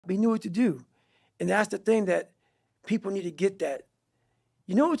He knew what to do. And that's the thing that people need to get that.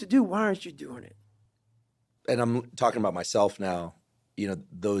 You know what to do, why aren't you doing it? And I'm talking about myself now,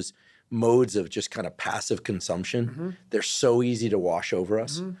 those modes of just kind of passive consumption, they're so easy to wash over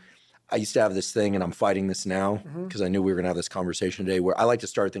us. I used to have this thing, and I'm fighting this now because I knew we were going to have this conversation today, where I like to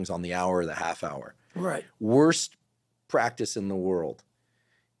start things on the hour or the half hour. Right. Worst practice in the world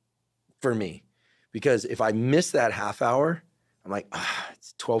for me, because if I miss that half hour, I'm like,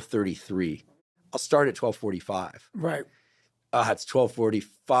 it's 12:33. I'll start at 12:45. Right. It's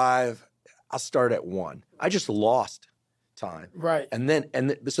 12:45. I'll start at 1. I just lost time. Right.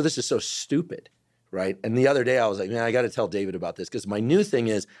 So this is so stupid, right? And the other day I was like, man, I got to tell David about this, because my new thing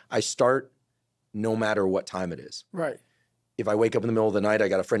is I start no matter what time it is. Right. If I wake up in the middle of the night, I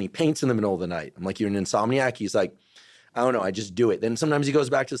got a friend, he paints in the middle of the night. I'm like, you're an insomniac? He's like, I don't know, I just do it. Then sometimes he goes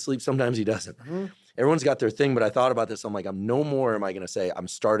back to sleep, sometimes he doesn't. Everyone's got their thing, but I thought about this. I'm like, I'm no more am I going to say I'm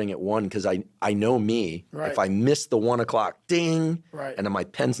starting at 1, because I know me. Right. If I miss the 1 o'clock ding, right. and then my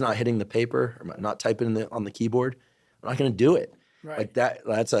pen's not hitting the paper, or not typing on the keyboard, I'm not going to do it. Right. Like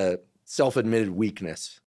that's a self-admitted weakness